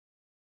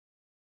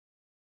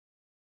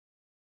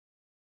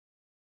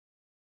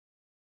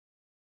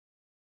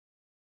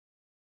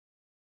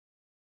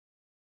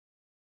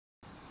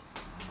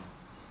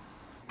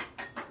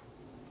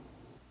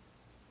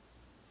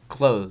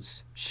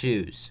Clothes,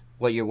 shoes,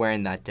 what you're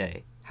wearing that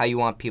day, how you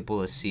want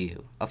people to see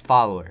you, a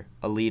follower,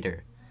 a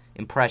leader,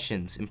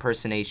 impressions,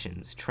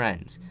 impersonations,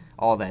 trends,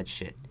 all that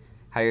shit.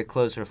 How your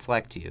clothes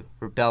reflect you,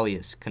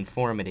 rebellious,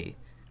 conformity,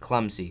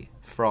 clumsy,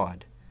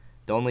 fraud.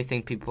 The only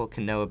thing people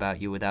can know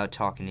about you without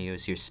talking to you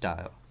is your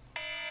style.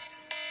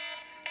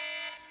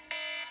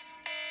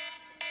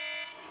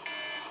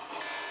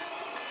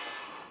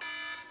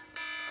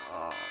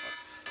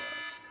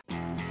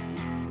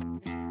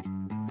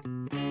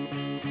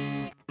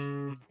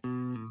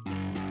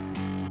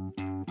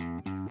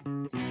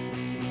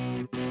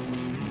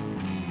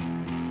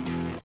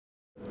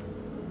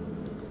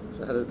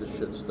 So how did this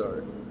shit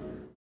start?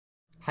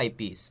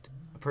 Hypebeast.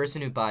 A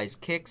person who buys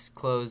kicks,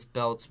 clothes,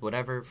 belts,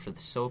 whatever for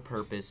the sole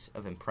purpose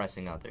of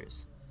impressing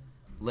others.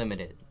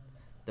 Limited.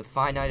 The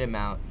finite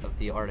amount of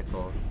the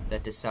article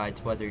that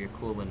decides whether you're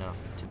cool enough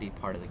to be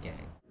part of the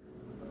gang.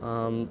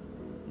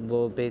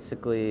 Well,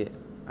 basically,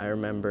 I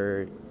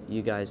remember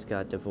you guys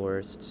got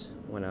divorced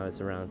when I was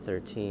around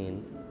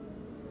 13,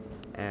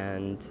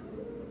 and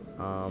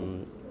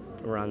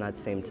around that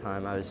same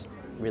time, I was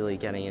really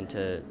getting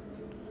into,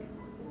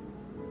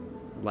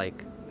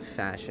 like,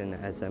 fashion,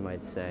 as I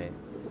might say.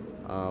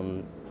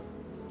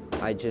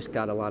 I just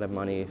got a lot of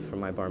money from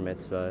my bar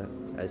mitzvah,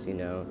 as you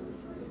know,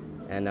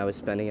 and I was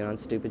spending it on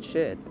stupid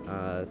shit.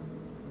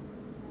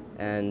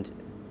 And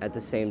at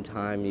the same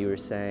time, you were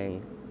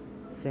saying,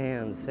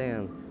 Sam,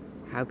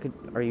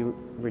 are you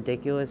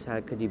ridiculous?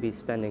 How could you be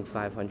spending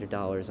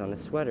 $500 on a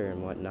sweater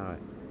and whatnot?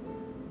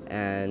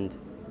 And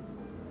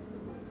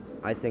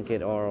I think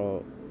it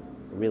all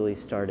really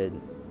started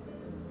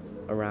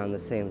around the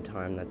same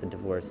time that the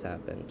divorce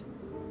happened.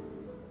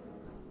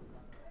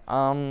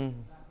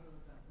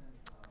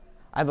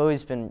 I've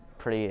always been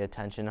pretty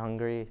attention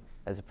hungry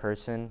as a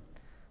person.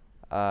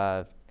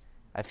 I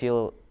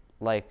feel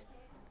like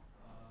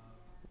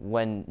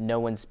when no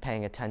one's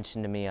paying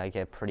attention to me, I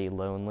get pretty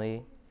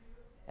lonely,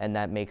 and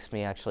that makes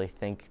me actually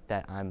think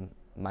that I'm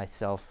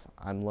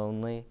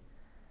lonely.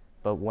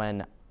 But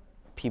when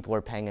people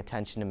are paying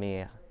attention to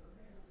me,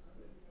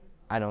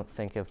 I don't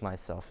think of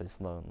myself as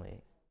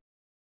lonely.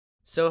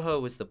 Soho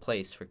was the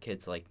place for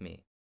kids like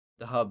me,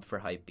 the hub for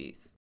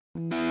hypebeasts.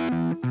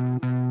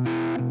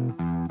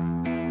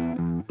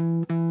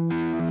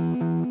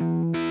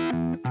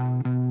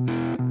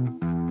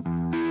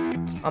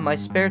 On my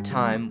spare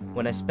time,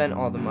 when I spent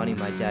all the money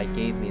my dad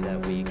gave me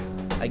that week,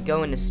 I'd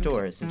go into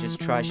stores and just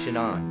try shit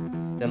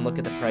on, then look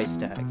at the price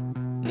tag,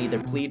 and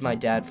either plead my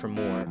dad for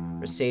more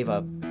or save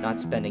up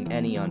not spending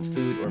any on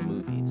food or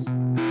movies.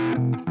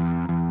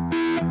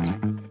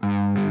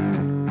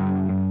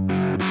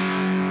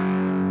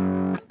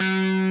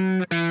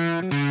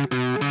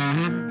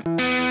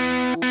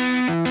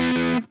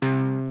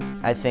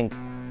 I think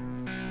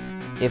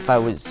if I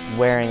was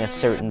wearing a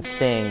certain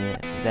thing,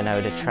 then I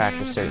would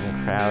attract a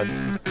certain crowd.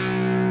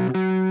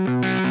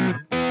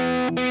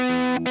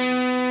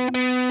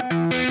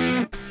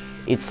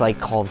 It's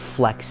like called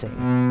flexing.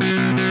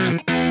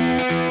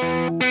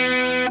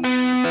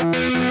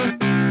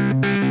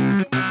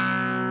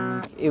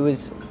 It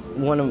was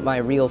one of my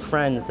real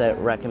friends that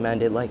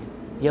recommended, like,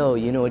 yo,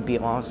 you know, it'd be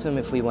awesome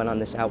if we went on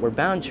this Outward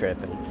Bound trip.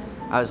 And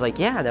I was like,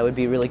 yeah, that would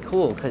be really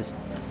cool, because,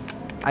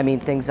 I mean,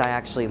 things I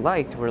actually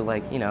liked were,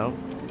 like, you know,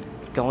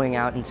 going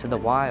out into the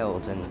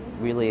wild and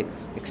really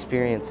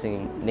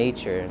experiencing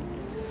nature.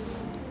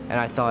 And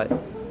I thought,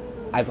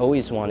 I've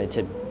always wanted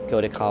to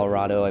go to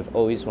Colorado, I've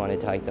always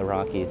wanted to hike the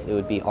Rockies, it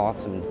would be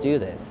awesome to do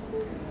this.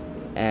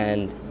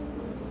 And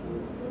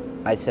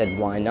I said,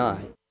 why not?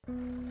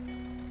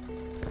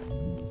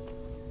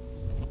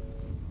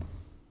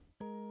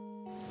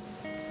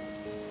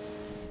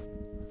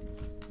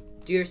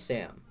 Dear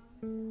Sam,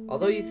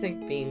 although you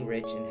think being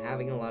rich and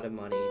having a lot of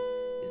money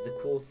is the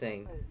cool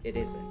thing, it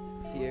isn't.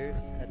 Here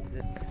at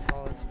the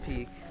tallest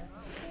peak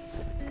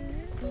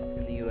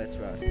in the U.S.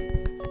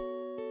 Rockies.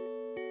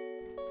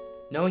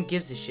 No one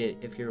gives a shit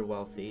if you're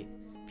wealthy.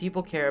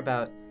 People care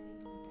about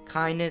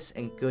kindness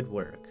and good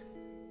work.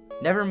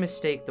 Never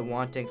mistake the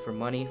wanting for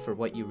money for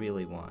what you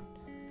really want.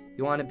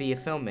 You want to be a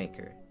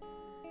filmmaker.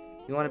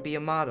 You want to be a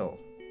model.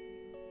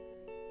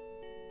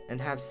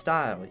 And have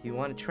style. You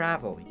want to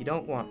travel. You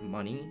don't want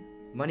money.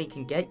 Money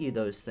can get you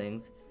those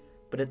things,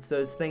 but it's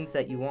those things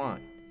that you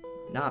want,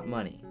 not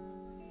money.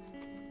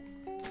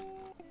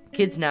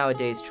 Kids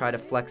nowadays try to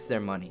flex their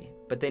money,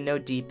 but they know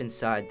deep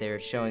inside they are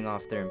showing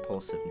off their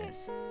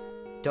impulsiveness.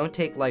 Don't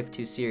take life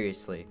too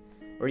seriously,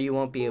 or you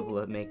won't be able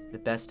to make the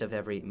best of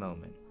every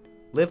moment.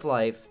 Live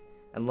life,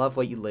 and love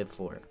what you live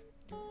for.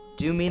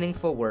 Do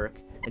meaningful work,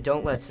 and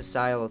don't let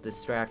societal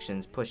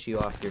distractions push you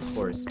off your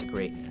course to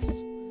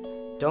greatness.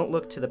 Don't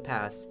look to the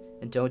past,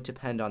 and don't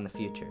depend on the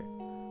future.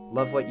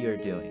 Love what you are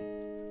doing.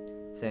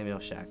 Samuel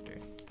Schachter.